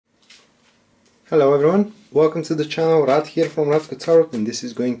Hello everyone, welcome to the channel. Rad here from Radko Tarot, and this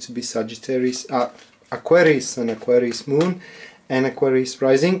is going to be Sagittarius, Aquarius and Aquarius Moon and Aquarius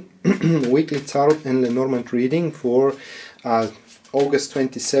Rising weekly tarot and Lenormand reading for August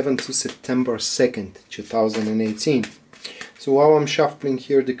 27 to September 2nd, 2018. So while I'm shuffling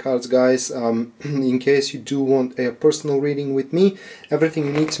here the cards, guys, in case you do want a personal reading with me, everything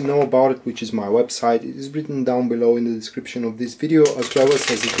you need to know about it, which is my website, it is written down below in the description of this video, as well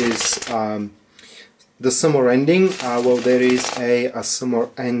as it is the summer ending. Well, there is a summer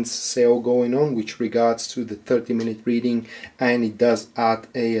end sale going on, which regards to the 30-minute reading, and it does add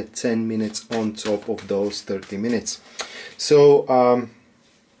a 10 minutes on top of those 30 minutes. So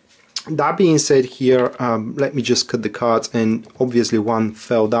that being said here, let me just cut the cards, and obviously one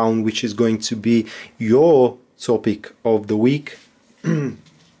fell down, which is going to be your topic of the week.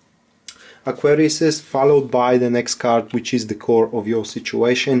 Aquarius is followed by the next card, which is the core of your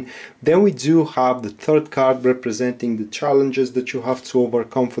situation. Then we do have the third card representing the challenges that you have to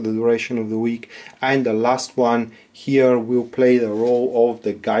overcome for the duration of the week, and the last one here will play the role of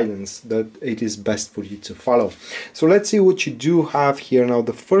the guidance that it is best for you to follow. So let's see what you do have here. Now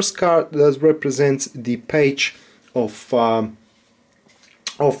the first card does represent the Page of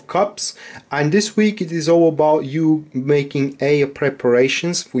Cups, and this week it is all about you making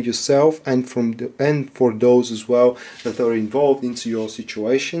preparations for yourself and for those as well that are involved into your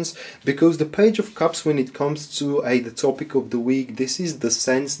situations, because the Page of Cups, when it comes to the topic of the week, this is the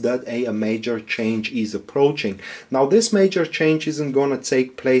sense that a major change is approaching. Now this major change isn't going to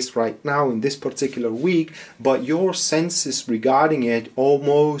take place right now in this particular week, but your senses regarding it,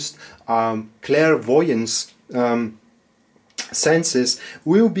 almost clairvoyance senses,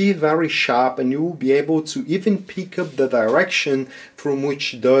 will be very sharp, and you will be able to even pick up the direction from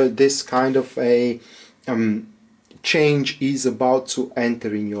which this kind of a change is about to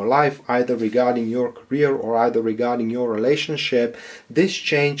enter in your life, either regarding your career or either regarding your relationship. This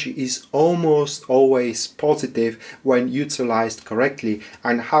change is almost always positive when utilized correctly.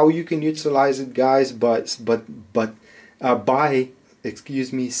 And how you can utilize it, guys, by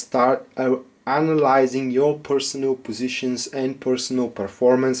start analyzing your personal positions and personal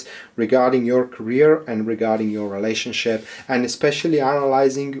performance regarding your career and regarding your relationship, and especially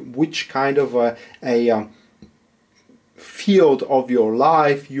analyzing which kind of a field of your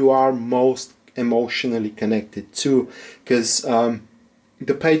life you are most emotionally connected to, because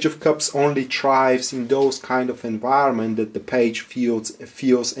the Page of Cups only thrives in those kind of environment that the page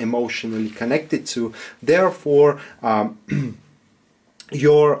feels emotionally connected to. Therefore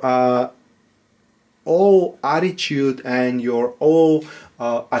your all attitude and your all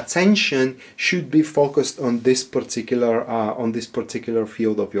attention should be focused on this particular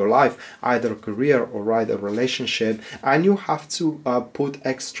field of your life, either career or either relationship, and you have to put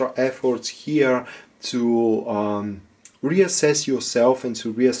extra efforts here to reassess yourself and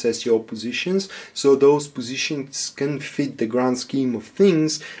to reassess your positions, so those positions can fit the grand scheme of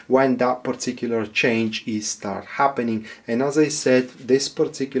things when that particular change is start happening. And as I said, this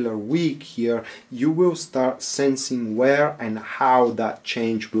particular week here, you will start sensing where and how that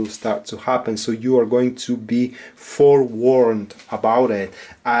change will start to happen, so you are going to be forewarned about it,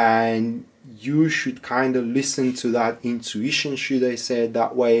 and you should kind of listen to that intuition, should I say it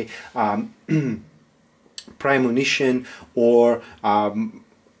that way, premonition, or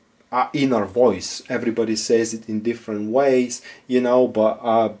inner voice. Everybody says it in different ways, you know,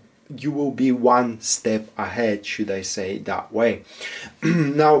 but you will be one step ahead, should I say it that way.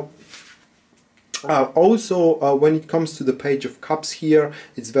 Now also when it comes to the Page of Cups here,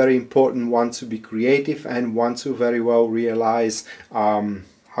 it's very important, one, to be creative, and one, to very well realize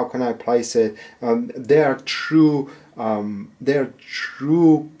how can I place it, their true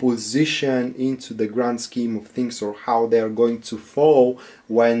position into the grand scheme of things, or how they are going to fall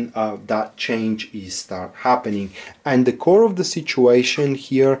when that change is start happening. And the core of the situation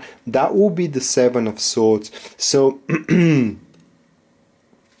here, that will be the Seven of Swords. So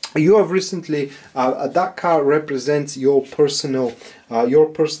you have recently that card represents your personal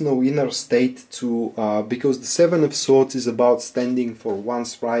inner state to because the Seven of Swords is about standing for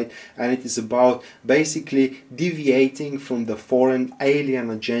one's right, and it is about basically deviating from the foreign alien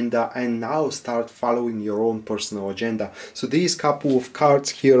agenda and now start following your own personal agenda. So these couple of cards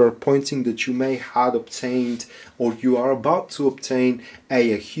here are pointing that you may have obtained, or you are about to obtain,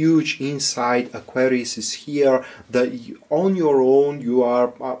 a huge insight. Aquarius is here that on your own you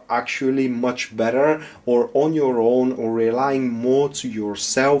are actually much better, or on your own, or relying more to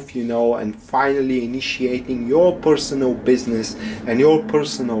yourself, you know, and finally initiating your personal business and your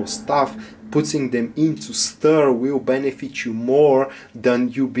personal stuff putting them into stir will benefit you more than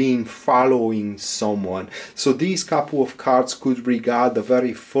you being following someone. So these couple of cards could regard the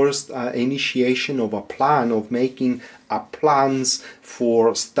very first initiation of a plan, of making plans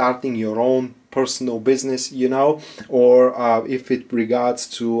for starting your own personal business, you know, or if it regards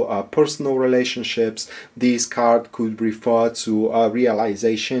to personal relationships, this card could refer to a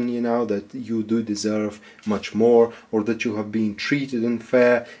realization, you know, that you do deserve much more, or that you have been treated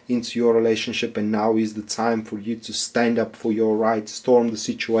unfair into your relationship, and now is the time for you to stand up for your right, storm the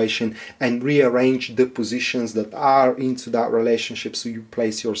situation, and rearrange the positions that are into that relationship, so you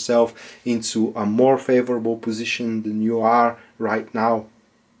place yourself into a more favorable position than you are right now,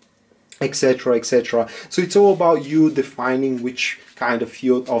 etc, etc. So it's all about you defining which kind of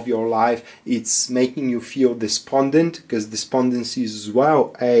field of your life it's making you feel despondent, because despondency is as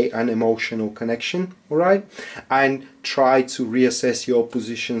well an emotional connection, all right? And try to reassess your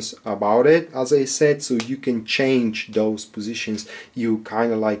positions about it, as I said, so you can change those positions. You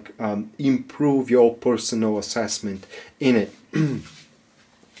kind of like improve your personal assessment in it.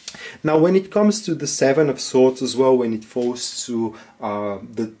 Now, when it comes to the Seven of Swords as well, when it falls to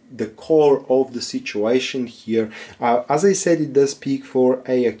the core of the situation here, as I said, it does speak for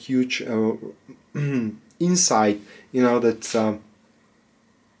a huge insight, you know, that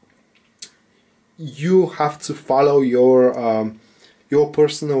you have to follow your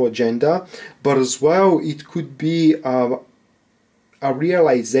personal agenda, but as well it could be a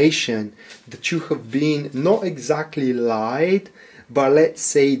realization that you have been not exactly lied, but let's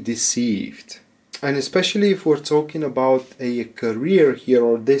say deceived. And especially if we're talking about a career here,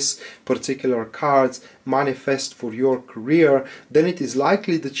 or this particular cards manifest for your career, then it is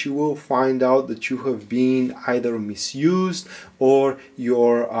likely that you will find out that you have been either misused, or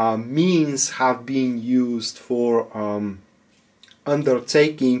your means have been used for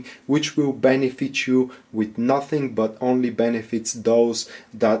undertaking which will benefit you with nothing, but only benefits those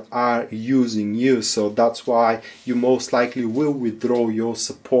that are using you. So that's why you most likely will withdraw your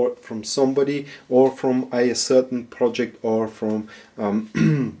support from somebody, or from a certain project, or from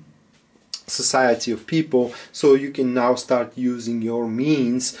society of people, so you can now start using your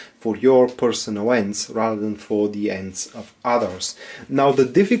means for your personal ends rather than for the ends of others. Now, the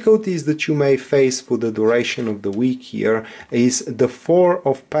difficulties that you may face for the duration of the week here is the Four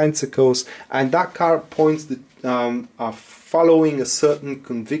of Pentacles, and that card points that following a certain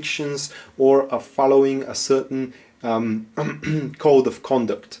convictions, or following a certain code of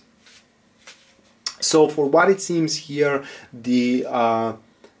conduct. So for what it seems here,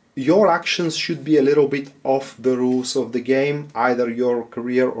 your actions should be a little bit off the rules of the game, either your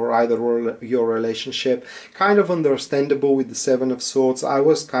career or either your relationship. Kind of understandable with the Seven of Swords. I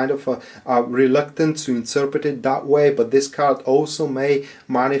was kind of reluctant to interpret it that way, but this card also may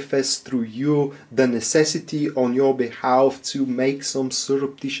manifest through you the necessity on your behalf to make some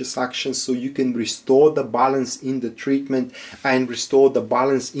surreptitious actions, so you can restore the balance in the treatment and restore the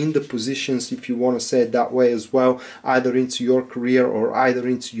balance in the positions, if you want to say it that way as well, either into your career or either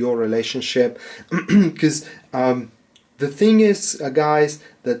into your relationship. Because the thing is, guys,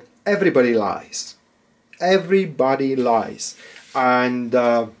 that everybody lies. Everybody lies, and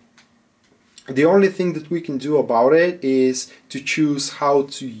the only thing that we can do about it is to choose how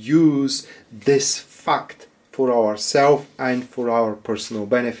to use this fact for ourselves and for our personal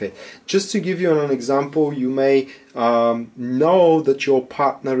benefit. Just to give you an example, you may know that your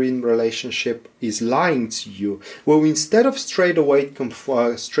partner in relationship is lying to you. Well, instead of straight away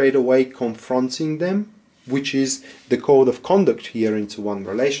confronting them, which is the code of conduct here into one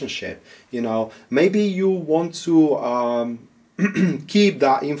relationship, you know, maybe you want to keep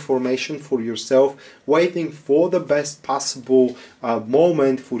that information for yourself, waiting for the best possible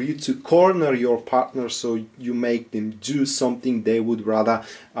moment for you to corner your partner, so you make them do something they would rather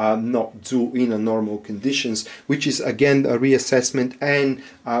not do in a normal conditions, which is again a reassessment and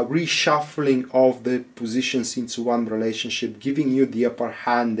reshuffling of the positions into one relationship, giving you the upper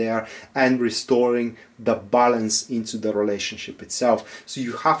hand there and restoring the balance into the relationship itself. So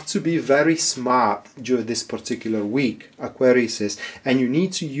you have to be very smart during this particular week, Aquarius, and you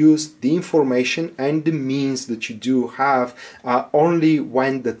need to use the information and the means that you do have only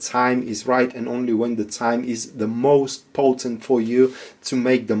when the time is right, and only when the time is the most potent for you to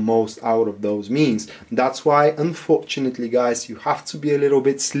make the most out of those means. That's why, unfortunately, guys, you have to be a little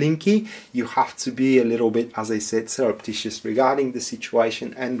bit slinky. You have to be a little bit, as I said, surreptitious regarding the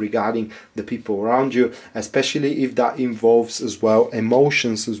situation and regarding the people around you, especially if that involves as well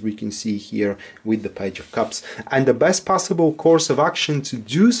emotions, as we can see here with the Page of Cups. And the best possible course of action to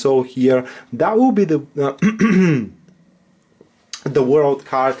do so here, that will be the the World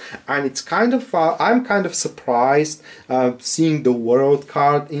card, and it's kind of I'm kind of surprised seeing the World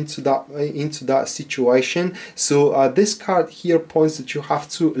card into that situation. So this card here points that you have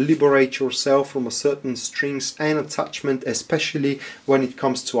to liberate yourself from a certain strings and attachment, especially when it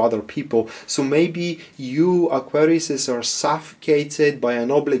comes to other people. So maybe you Aquariuses are suffocated by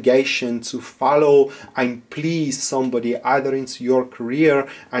an obligation to follow and please somebody, either into your career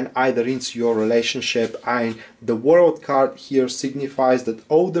and either into your relationship, and the World card here signifies that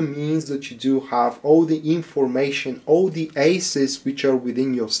all the means that you do have, all the information, all the aces which are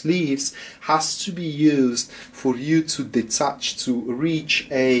within your sleeves has to be used for you to detach, to reach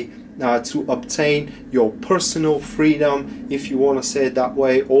a to obtain your personal freedom, if you want to say it that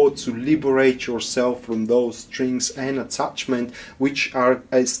way, or to liberate yourself from those strings and attachment which are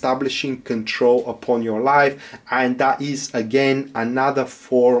establishing control upon your life. And that is again another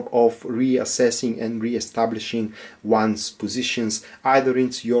form of reassessing and re-establishing one's positions, either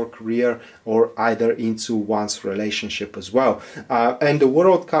into your career or either into one's relationship as well. And the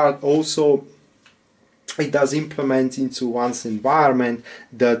World card also, it does implement into one's environment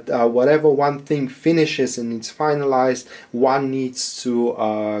that whatever one thing finishes and it's finalized, one needs to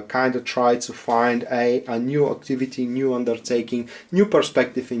kind of try to find a new activity, new undertaking, new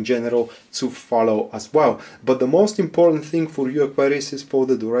perspective in general to follow as well. But the most important thing for you Aquarius is for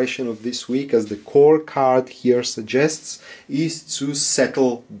the duration of this week, as the core card here suggests, is to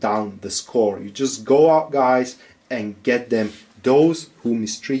settle down the score. You just go out, guys, and get them, those who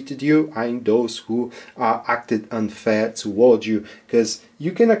mistreated you and those who acted unfair towards you, because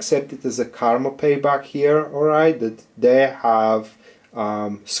you can accept it as a karma payback here, all right, that they have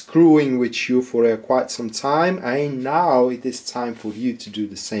screwing with you for quite some time, and now it is time for you to do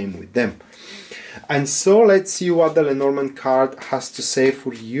the same with them. And so let's see what the Lenormand card has to say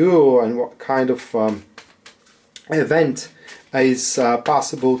for you, and what kind of event is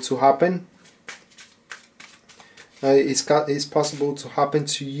possible to happen. It's possible to happen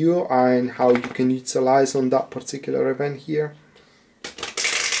to you, and how you can utilize on that particular event here.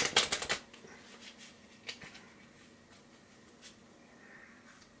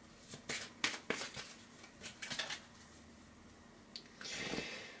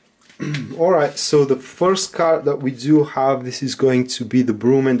 Alright, so the first card that we do have, this is going to be the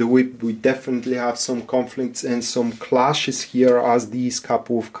Broom and the Whip. We definitely have some conflicts and some clashes here, as these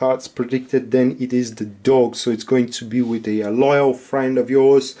couple of cards predicted. Then it is the Dog, so it's going to be with a loyal friend of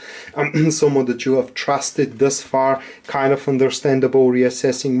yours, someone that you have trusted thus far, kind of understandable,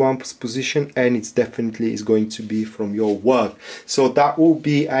 reassessing one's position, and it's definitely is going to be from your work. So that will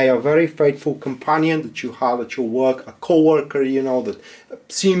be a very faithful companion that you have at your work, a co-worker, you know, that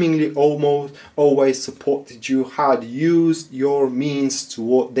seemingly almost always supported you, had used your means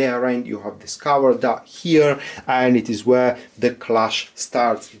toward their end. You have discovered that here, and it is where the clash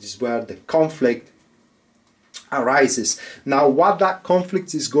starts. It is where the conflict arises. Now what that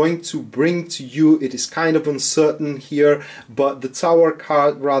conflict is going to bring to you, it is kind of uncertain here, but the Tower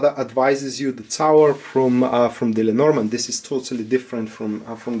card rather advises you, the Tower from the Lenormand, this is totally different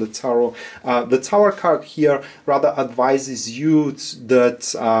from the Tarot. The Tower card here rather advises you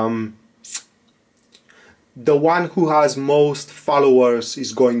that the one who has most followers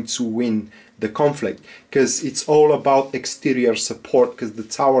is going to win the conflict, because it's all about exterior support, because the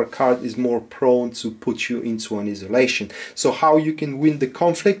Tower card is more prone to put you into an isolation. So how you can win the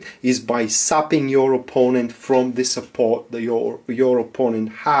conflict is by sapping your opponent from the support that your opponent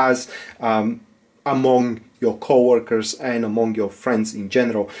has among your co-workers and among your friends in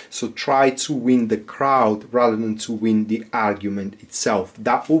general. So try to win the crowd rather than to win the argument itself.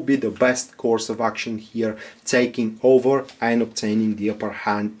 That will be the best course of action here, taking over and obtaining the upper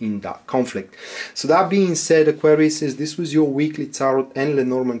hand in that conflict. So that being said, Aquarius, this was your weekly Tarot and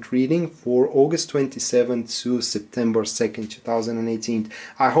Lenormand reading for August 27th to September 2nd, 2018.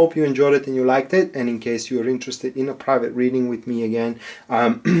 I hope you enjoyed it and you liked it, and in case you are interested in a private reading with me again,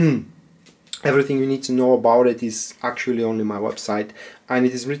 everything you need to know about it is actually on my website, and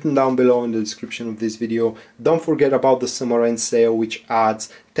it is written down below in the description of this video. Don't forget about the summer end sale, which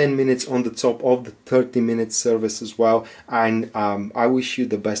adds 10 minutes on the top of the 30-minute service as well. And I wish you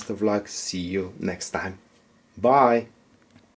the best of luck. See you next time. Bye.